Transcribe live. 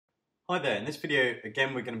Hi there, in this video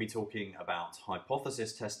again we're going to be talking about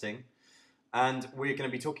hypothesis testing, and we're going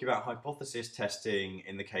to be talking about hypothesis testing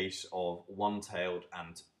in the case of one-tailed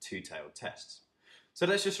and two-tailed tests. So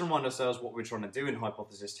let's just remind ourselves what we're trying to do in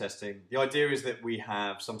hypothesis testing. The idea is that we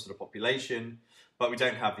have some sort of population, but we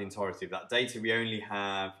don't have the entirety of that data, we only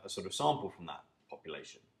have a sort of sample from that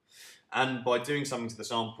population. And by doing something to the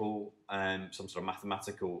sample, some sort of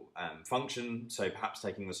mathematical function, so perhaps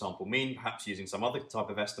taking the sample mean, perhaps using some other type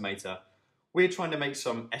of estimator, we're trying to make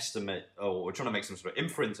some estimate, or we're trying to make some sort of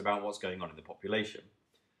inference about what's going on in the population.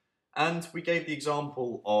 And we gave the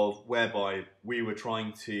example of whereby we were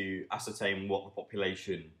trying to ascertain what the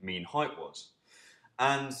population mean height was.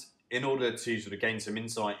 And in order to sort of gain some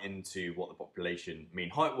insight into what the population mean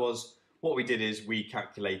height was, what we did is we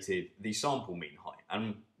calculated the sample mean height,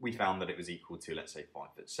 and we found that it was equal to, let's say,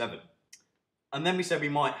 5'7". And then we said we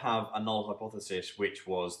might have a null hypothesis, which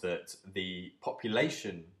was that the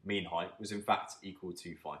population mean height was in fact equal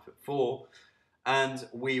to 5'4", and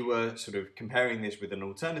we were sort of comparing this with an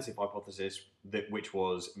alternative hypothesis which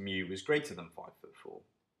was mu was greater than 5'4".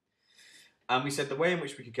 And we said the way in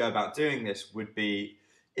which we could go about doing this would be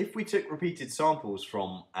if we took repeated samples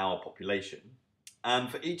from our population, and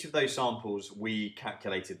for each of those samples we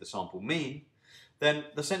calculated the sample mean, then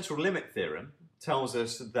the central limit theorem tells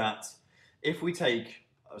us that if we take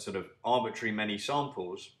a sort of arbitrary many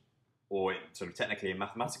samples, or sort of technically in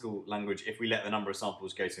mathematical language, if we let the number of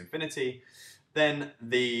samples go to infinity, then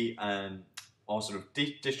the our sort of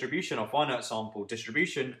distribution, our finite sample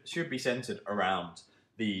distribution, should be centered around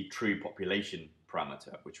the true population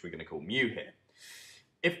parameter, which we're going to call mu here.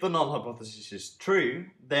 If the null hypothesis is true,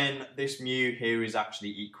 then this mu here is actually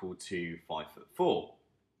equal to 5'4".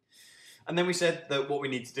 And then we said that what we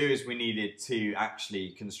need to do is we needed to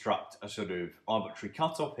actually construct a sort of arbitrary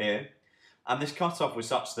cutoff here. And this cutoff was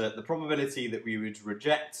such that the probability that we would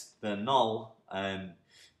reject the null,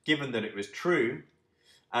 given that it was true,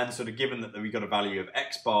 and sort of given that we got a value of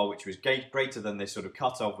x bar which was greater than this sort of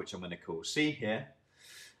cutoff, which I'm going to call c here,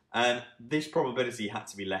 and this probability had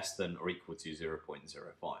to be less than or equal to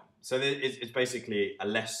 0.05. So it's basically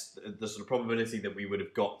the sort of probability that we would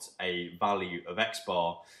have got a value of x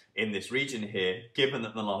bar in this region here, given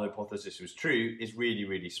that the null hypothesis was true, is really,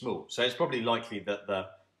 really small. So it's probably likely that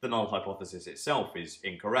the null hypothesis itself is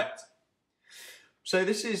incorrect. So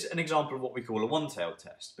this is an example of what we call a one-tailed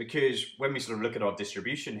test, because when we sort of look at our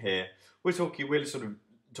distribution here, we're sort of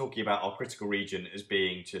talking about our critical region as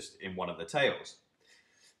being just in one of the tails.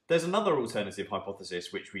 There's another alternative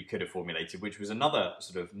hypothesis which we could have formulated, which was another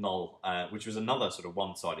sort of null, which was another sort of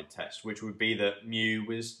one-sided test, which would be that mu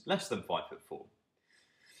was less than 5'4".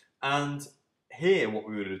 And here what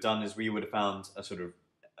we would have done is we would have found a sort of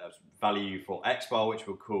value for x bar, which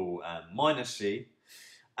we'll call minus c,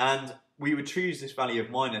 and we would choose this value of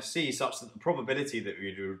minus c such that the probability that we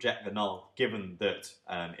would reject the null, given that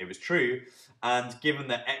it was true, and given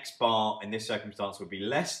that x bar in this circumstance would be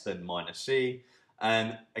less than minus c,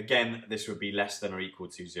 again, this would be less than or equal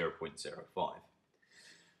to 0.05.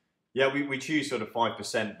 Yeah, we choose sort of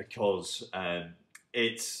 5% because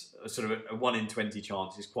it's a sort of a 1 in 20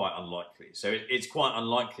 chance is quite unlikely. So it's quite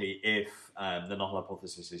unlikely if the null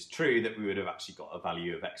hypothesis is true that we would have actually got a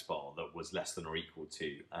value of x bar that was less than or equal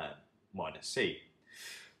to minus c.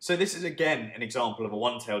 So this is again an example of a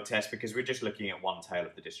one-tailed test because we're just looking at one tail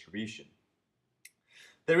of the distribution.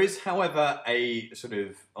 There is, however, a sort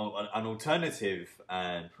of an alternative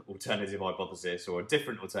hypothesis, or a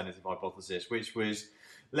different alternative hypothesis, which was,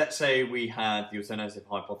 let's say we had the alternative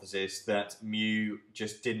hypothesis that mu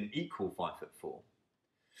just didn't equal 5'4".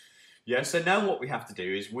 Yeah, so now what we have to do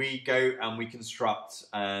is we go and we construct,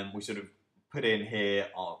 we sort of put in here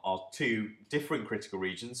our two different critical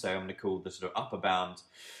regions. So I'm going to call the sort of upper bound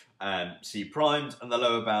c primed, and the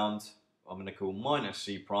lower bound I'm going to call minus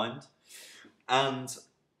c primed. And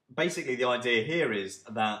basically the idea here is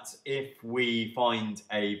that if we find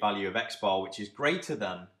a value of x bar which is greater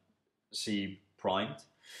than c primed,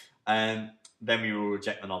 then we will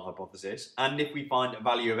reject the null hypothesis. And if we find a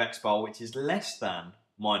value of x bar which is less than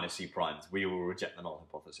minus c primed, we will reject the null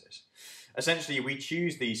hypothesis. Essentially, we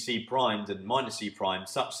choose the c primed and minus c primed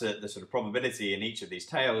such that the sort of probability in each of these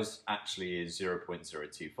tails actually is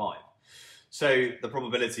 0.025. So the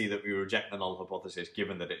probability that we reject the null hypothesis,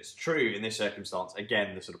 given that it's true in this circumstance,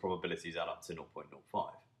 again, the sort of probabilities add up to 0.05.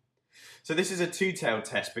 So this is a two-tailed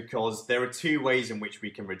test because there are two ways in which we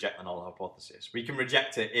can reject the null hypothesis. We can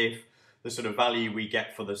reject it if the sort of value we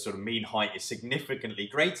get for the sort of mean height is significantly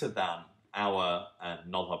greater than our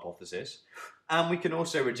null hypothesis. And we can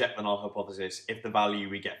also reject the null hypothesis if the value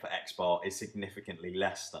we get for x bar is significantly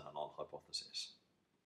less than a null hypothesis.